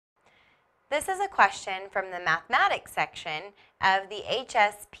This is a question from the mathematics section of the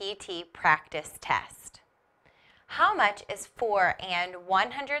HSPT practice test. How much is 4 and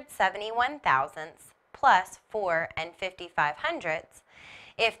 171 thousandths plus 4 and 55 hundredths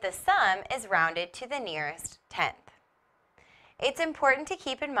if the sum is rounded to the nearest tenth? It's important to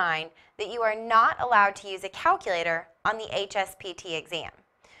keep in mind that you are not allowed to use a calculator on the HSPT exam.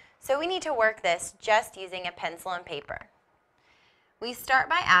 So we need to work this just using a pencil and paper. We start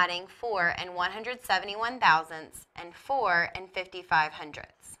by adding 4 and 171 thousandths and 4 and 55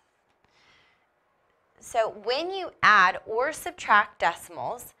 hundredths. So when you add or subtract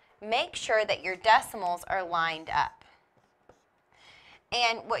decimals, make sure that your decimals are lined up.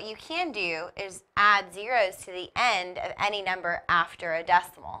 And what you can do is add zeros to the end of any number after a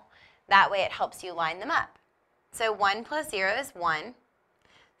decimal. That way it helps you line them up. So 1 plus 0 is 1.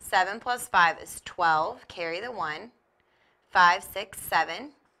 7 plus 5 is 12. Carry the 1. 5, 6, 7.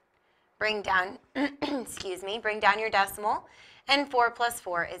 Bring down, bring down your decimal. And 4 plus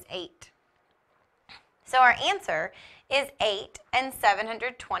 4 is 8. So our answer is 8 and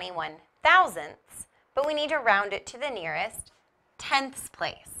 721 thousandths, but we need to round it to the nearest tenths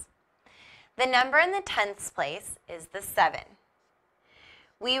place. The number in the tenths place is the 7.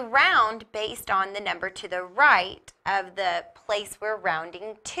 We round based on the number to the right of the place we're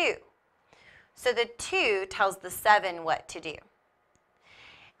rounding to. So the 2 tells the 7 what to do.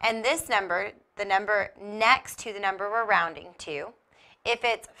 And this number, the number next to the number we're rounding to, if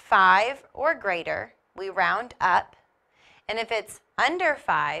it's 5 or greater, we round up. And if it's under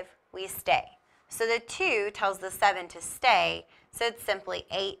 5, we stay. So the 2 tells the 7 to stay, so it's simply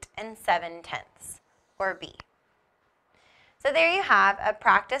 8 and 7 tenths, or B. So there you have a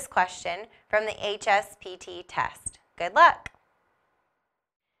practice question from the HSPT test. Good luck!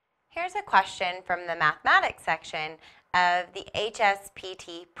 Here's a question from the mathematics section of the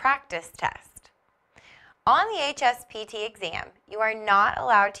HSPT practice test. On the HSPT exam, you are not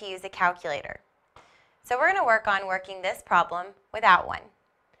allowed to use a calculator. So we're going to work on working this problem without one.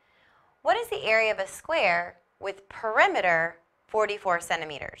 What is the area of a square with perimeter 44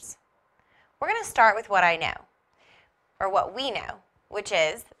 centimeters? We're going to start with what I know, or what we know, which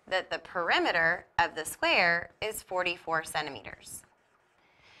is that the perimeter of the square is 44 centimeters.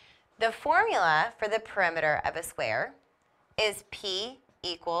 The formula for the perimeter of a square is P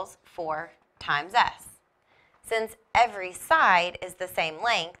equals 4 times S. Since every side is the same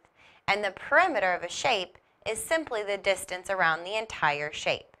length, and the perimeter of a shape is simply the distance around the entire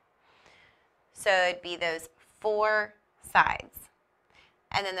shape. So it'd be those 4 sides.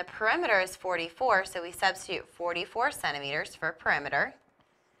 And then the perimeter is 44, so we substitute 44 centimeters for perimeter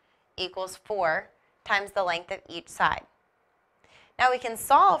equals 4 times the length of each side. Now we can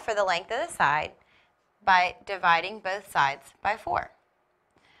solve for the length of the side by dividing both sides by 4.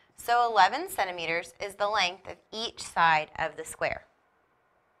 So 11 centimeters is the length of each side of the square.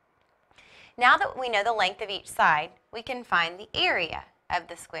 Now that we know the length of each side, we can find the area of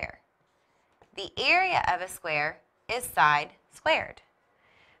the square. The area of a square is side squared,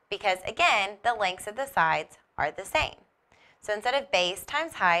 because again, the lengths of the sides are the same. So instead of base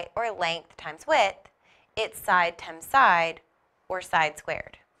times height or length times width, it's side times side or side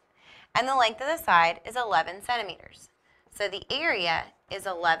squared. And the length of the side is 11 centimeters. So the area is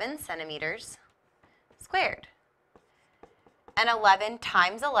 11 centimeters squared. And 11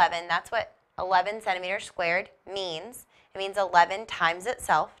 times 11, that's what 11 centimeters squared means. It means 11 times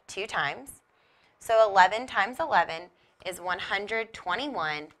itself 2 times. So 11 times 11 is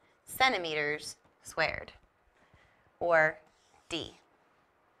 121 centimeters squared, or D.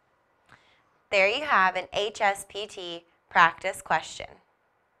 There you have an HSPT practice question.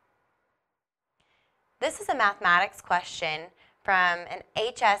 This is a mathematics question from an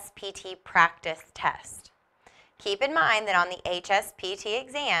HSPT practice test. Keep in mind that on the HSPT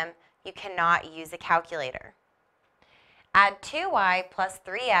exam, you cannot use a calculator. Add 2y plus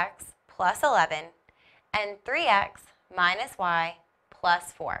 3x plus 11 and 3x minus y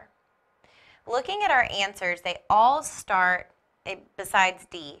plus 4. Looking at our answers, they all start, besides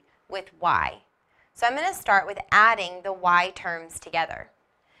D, with y. So I'm going to start with adding the y terms together.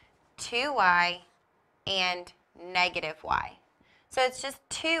 2y and negative y. So it's just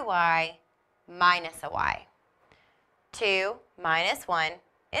 2y minus a y. 2 minus 1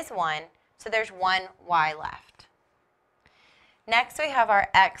 is 1, so there's 1 y left. Next we have our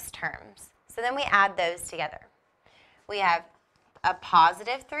x terms. So then we add those together. We have a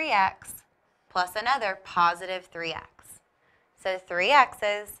positive 3x plus another positive 3x. So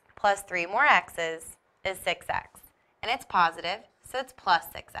 3x's plus 3 more x's is 6x. And it's positive, so it's plus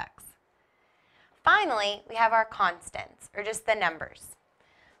 6x. Finally, we have our constants, or just the numbers.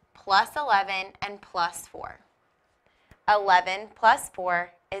 plus 11, and plus 4. 11 plus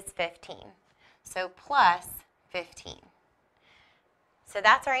 4 is 15. So plus 15. So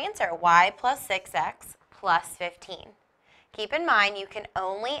that's our answer, y plus 6x plus 15. Keep in mind you can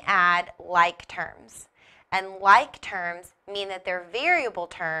only add like terms. And like terms mean that their variable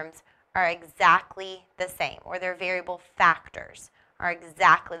terms are exactly the same, or their variable factors are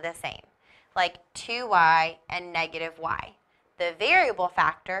exactly the same, like 2y and negative y. The variable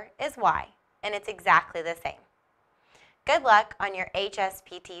factor is y, and it's exactly the same. Good luck on your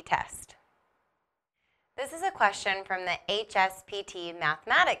HSPT test. This is a question from the HSPT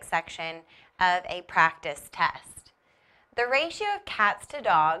mathematics section of a practice test. The ratio of cats to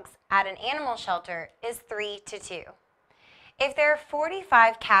dogs at an animal shelter is 3:2. If there are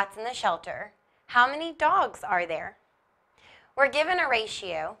 45 cats in the shelter, how many dogs are there? We're given a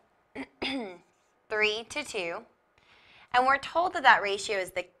ratio, 3:2, and we're told that that ratio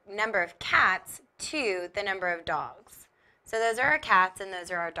is the number of cats to the number of dogs. So those are our cats and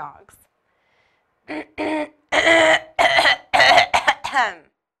those are our dogs.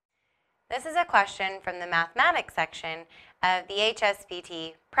 This is a question from the mathematics section of the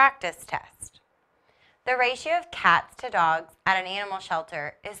HSPT practice test. The ratio of cats to dogs at an animal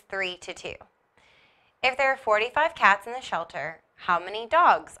shelter is 3:2. If there are 45 cats in the shelter, how many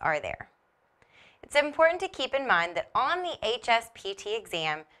dogs are there? It's important to keep in mind that on the HSPT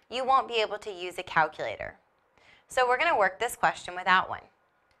exam, you won't be able to use a calculator. So we're going to work this question without one.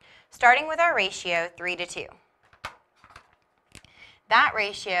 Starting with our ratio 3:2. That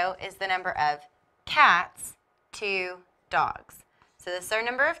ratio is the number of cats to dogs. So this is our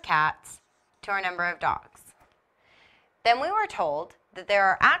number of cats to our number of dogs. Then we were told that there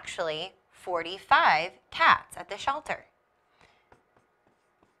are actually 45 cats at the shelter.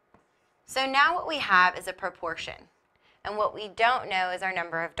 So now what we have is a proportion, and what we don't know is our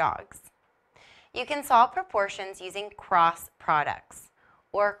number of dogs. You can solve proportions using cross products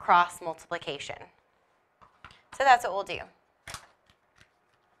or cross multiplication. So that's what we'll do.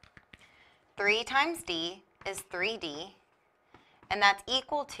 3 times d is 3d, and that's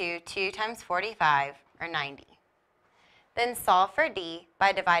equal to 2 times 45, or 90. Then solve for d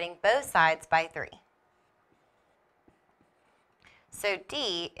by dividing both sides by 3. So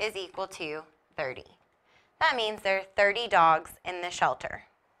d is equal to 30. That means there are 30 dogs in the shelter.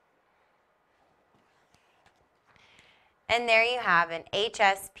 And there you have an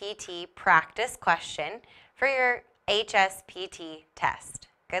HSPT practice question for your HSPT test.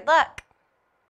 Good luck!